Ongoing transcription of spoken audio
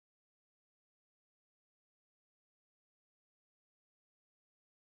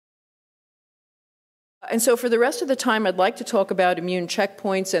And so for the rest of the time, I'd like to talk about immune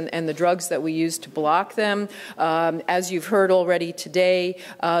checkpoints and the drugs that we use to block them. As you've heard already today,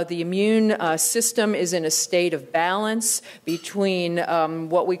 the immune system is in a state of balance between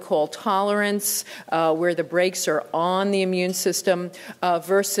what we call tolerance, where the brakes are on the immune system,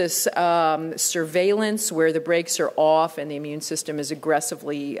 versus surveillance, where the brakes are off and the immune system is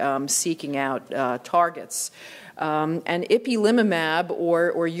aggressively seeking out targets. And ipilimumab,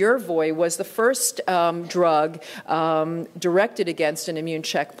 or Yervoy, was the first drug directed against an immune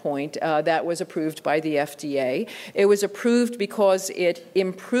checkpoint that was approved by the FDA. It was approved because it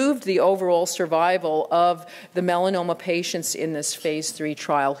improved the overall survival of the melanoma patients in this phase 3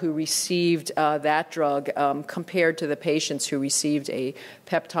 trial who received that drug compared to the patients who received a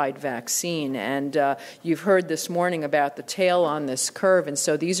peptide vaccine. And you've heard this morning about the tail on this curve, and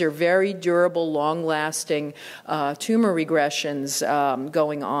so these are very durable, long-lasting tumor regressions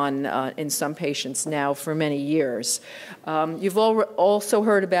going on in some patients now for many years. You've also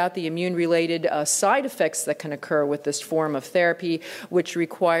heard about the immune-related side effects that can occur with this form of therapy, which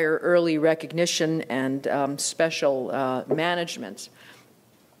require early recognition and special management.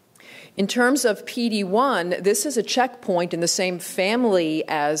 In terms of PD-1, this is a checkpoint in the same family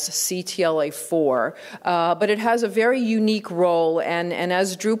as CTLA-4, but it has a very unique role, and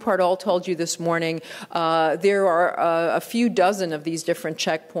as Drew Pardall told you this morning, there are a few dozen of these different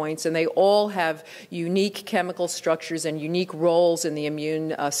checkpoints, and they all have unique chemical structures and unique roles in the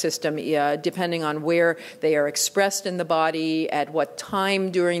immune system, depending on where they are expressed in the body, at what time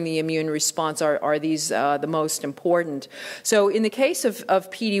during the immune response are these the most important. So in the case of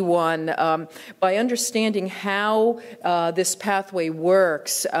PD-1, by understanding how this pathway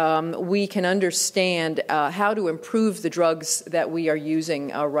works, we can understand how to improve the drugs that we are using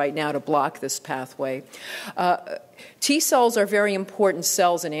right now to block this pathway. T cells are very important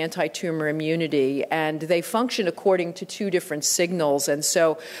cells in anti-tumor immunity, and they function according to two different signals. And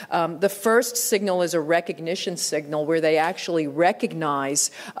so the first signal is a recognition signal where they actually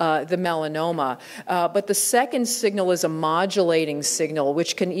recognize the melanoma. But the second signal is a modulating signal,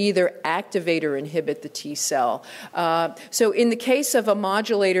 which can either activate or inhibit the T cell. So in the case of a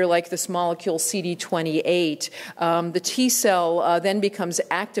modulator like this molecule CD28, the T cell then becomes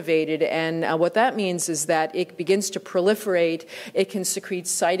activated, and what that means is that it begins to proliferate, it can secrete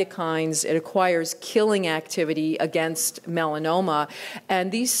cytokines, it acquires killing activity against melanoma,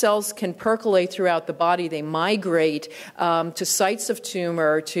 and these cells can percolate throughout the body. They migrate to sites of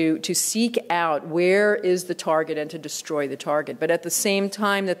tumor to seek out where is the target and to destroy the target. But at the same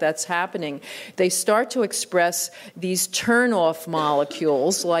time that that's happening, they start to express these turn-off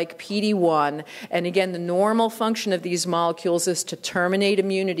molecules like PD-1, and again, the normal function of these molecules is to terminate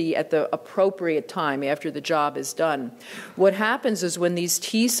immunity at the appropriate time after the job is done. What happens is when these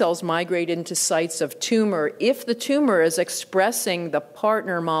T cells migrate into sites of tumor, if the tumor is expressing the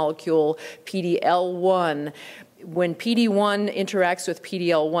partner molecule PD-L1, when PD-1 interacts with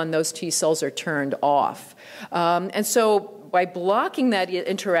PD-L1, those T cells are turned off. And so by blocking that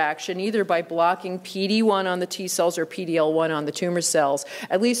interaction, either by blocking PD-1 on the T cells or PD-L1 on the tumor cells,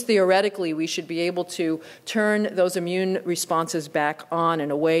 at least theoretically, we should be able to turn those immune responses back on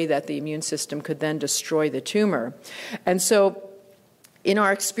in a way that the immune system could then destroy the tumor. And so in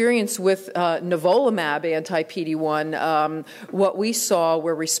our experience with nivolumab anti-PD-1, what we saw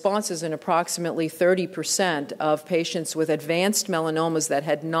were responses in approximately 30% of patients with advanced melanomas that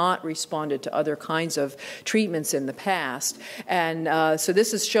had not responded to other kinds of treatments in the past. And so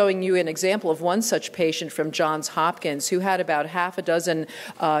this is showing you an example of one such patient from Johns Hopkins who had about half a dozen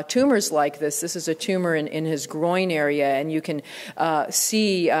tumors like this. This is a tumor in his groin area, and you can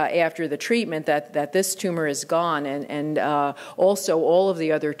see after the treatment that this tumor is gone, and also all of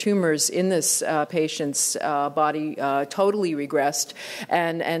the other tumors in this patient's body totally regressed.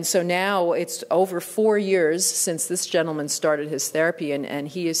 And so now it's over 4 years since this gentleman started his therapy, and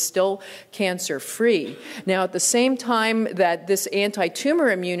he is still cancer-free. Now, at the same time that this anti-tumor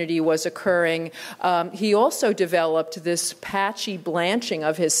immunity was occurring, he also developed this patchy blanching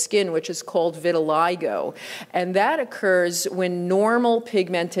of his skin, which is called vitiligo. And that occurs when normal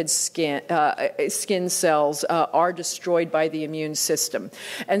pigmented skin cells are destroyed by the immune system.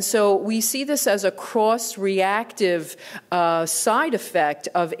 And so we see this as a cross-reactive side effect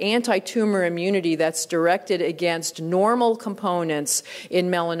of anti-tumor immunity that's directed against normal components in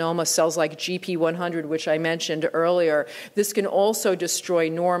melanoma cells like GP100, which I mentioned earlier. This can also destroy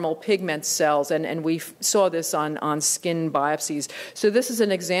normal pigment cells, and we saw this on skin biopsies. So this is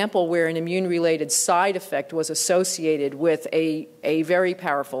an example where an immune-related side effect was associated with a very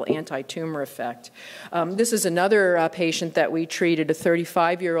powerful anti-tumor effect. This is another patient that we treated, treated a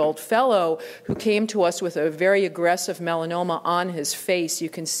 35-year-old fellow who came to us with a very aggressive melanoma on his face. You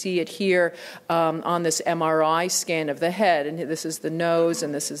can see it here on this MRI scan of the head, and this is the nose,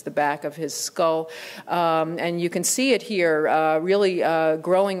 and this is the back of his skull. And you can see it here really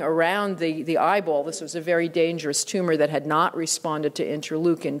growing around the eyeball. This was a very dangerous tumor that had not responded to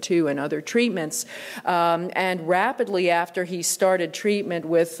interleukin-2 and other treatments. And rapidly after he started treatment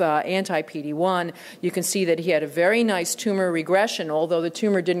with anti-PD-1, you can see that he had a very nice tumor regression, although the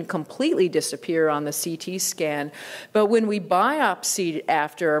tumor didn't completely disappear on the CT scan. But when we biopsied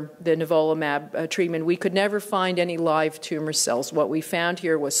after the nivolumab treatment, we could never find any live tumor cells. What we found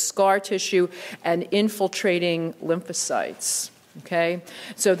here was scar tissue and infiltrating lymphocytes. Okay,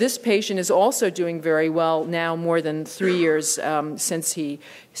 so this patient is also doing very well now, more than 3 years since he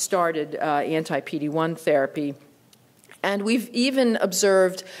started anti-PD-1 therapy. And we've even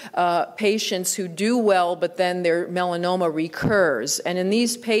observed patients who do well, but then their melanoma recurs. And in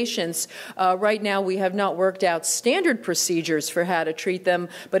these patients, right now we have not worked out standard procedures for how to treat them,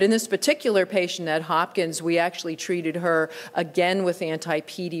 but in this particular patient at Hopkins, we actually treated her again with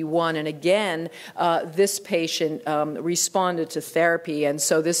anti-PD-1, and again, this patient responded to therapy. And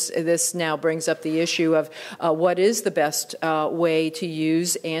so this now brings up the issue of what is the best way to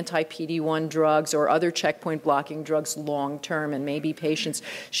use anti-PD-1 drugs or other checkpoint blocking drugs long term, and maybe patients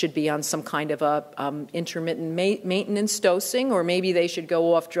should be on some kind of a intermittent maintenance dosing, or maybe they should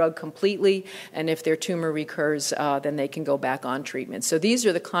go off drug completely, and if their tumor recurs, then they can go back on treatment. So these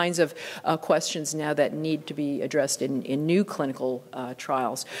are the kinds of questions now that need to be addressed in new clinical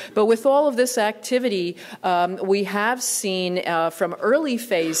trials. But with all of this activity, we have seen from early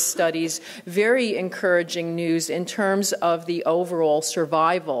phase studies very encouraging news in terms of the overall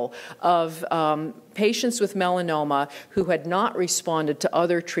survival of patients with melanoma who had not responded to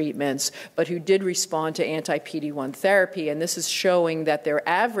other treatments, but who did respond to anti-PD-1 therapy. And this is showing that their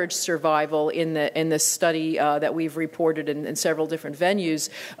average survival in this study that we've reported in several different venues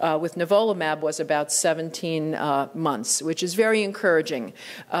with nivolumab was about 17 months, which is very encouraging,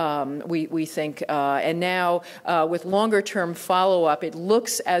 we think. And now, with longer-term follow-up, it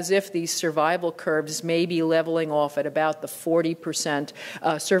looks as if these survival curves may be leveling off at about the 40%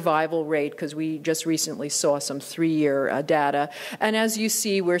 survival rate, because we just recently saw some 3-year data. And as you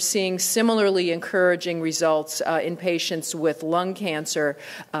see, we're seeing similarly encouraging results in patients with lung cancer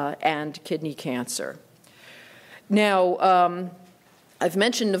and kidney cancer. Now, I've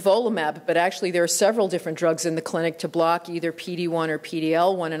mentioned nivolumab, but actually there are several different drugs in the clinic to block either PD-1 or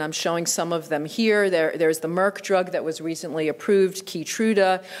PD-L1, and I'm showing some of them here. There's the Merck drug that was recently approved,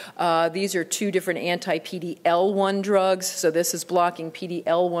 Keytruda. These are 2 different anti-PD-L1 drugs, so this is blocking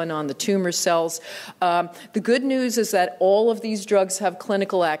PD-L1 on the tumor cells. The good news is that all of these drugs have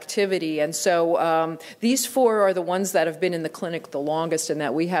clinical activity, and so these 4 are the ones that have been in the clinic the longest and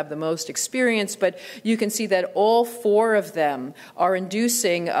that we have the most experience, but you can see that all 4 of them are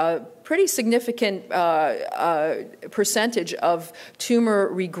inducing a pretty significant percentage of tumor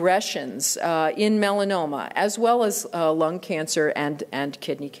regressions in melanoma, as well as lung cancer and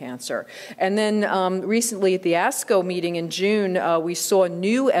kidney cancer. And then recently at the ASCO meeting in June, we saw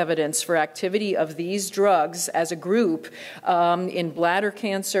new evidence for activity of these drugs as a group in bladder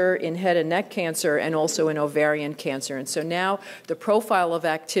cancer, in head and neck cancer, and also in ovarian cancer. And so now the profile of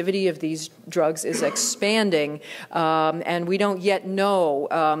activity of these drugs is expanding, and we don't yet know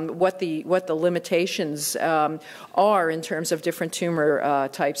what the limitations are in terms of different tumor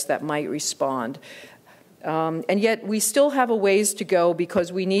types that might respond. And yet we still have a ways to go,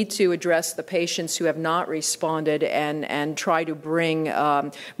 because we need to address the patients who have not responded and try to bring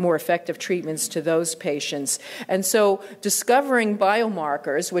more effective treatments to those patients. And so discovering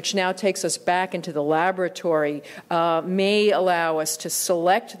biomarkers, which now takes us back into the laboratory, may allow us to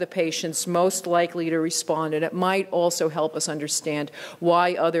select the patients most likely to respond, and it might also help us understand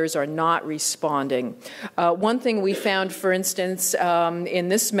why others are not responding. One thing we found, for instance, in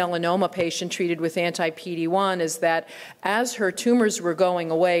this melanoma patient treated with anti-PD-1 is that as her tumors were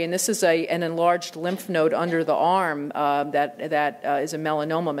going away, and this is an enlarged lymph node under the arm that is a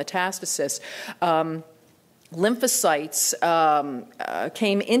melanoma metastasis, lymphocytes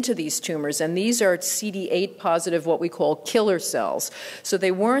came into these tumors, and these are CD8 positive, what we call killer cells. So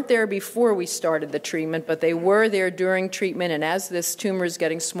they weren't there before we started the treatment, but they were there during treatment, and as this tumor is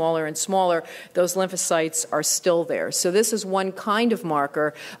getting smaller and smaller, those lymphocytes are still there. So this is one kind of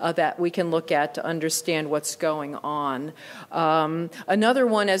marker that we can look at to understand what's going on. Another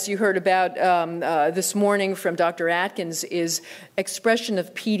one, as you heard about this morning from Dr. Atkins, is expression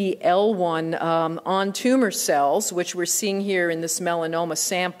of PD-L1 on tumor cells, which we're seeing here in this melanoma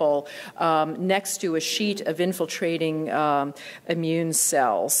sample, next to a sheet of infiltrating immune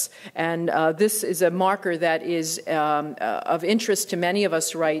cells. And this is a marker that is of interest to many of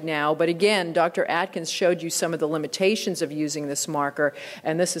us right now. But again, Dr. Atkins showed you some of the limitations of using this marker,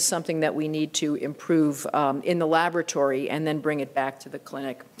 and this is something that we need to improve in the laboratory and then bring it back to the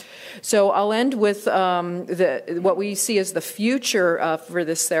clinic. So I'll end with what we see as the future for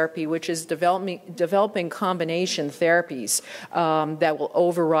this therapy, which is developing combination therapies that will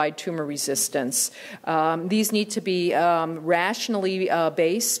override tumor resistance. These need to be rationally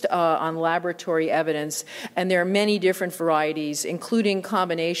based on laboratory evidence, and there are many different varieties, including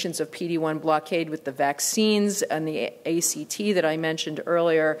combinations of PD-1 blockade with the vaccines and the ACT that I mentioned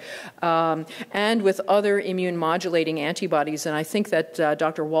earlier, and with other immune modulating antibodies. And I think that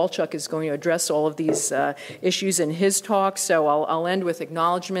Dr. Walchuk is going to address all of these issues in his talk, so I'll end with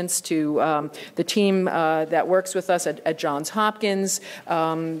acknowledgments to the team that works with us at Johns Hopkins,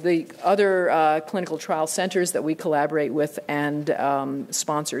 the other clinical trial centers that we collaborate with, and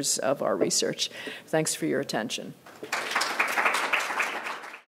sponsors of our research. Thanks for your attention.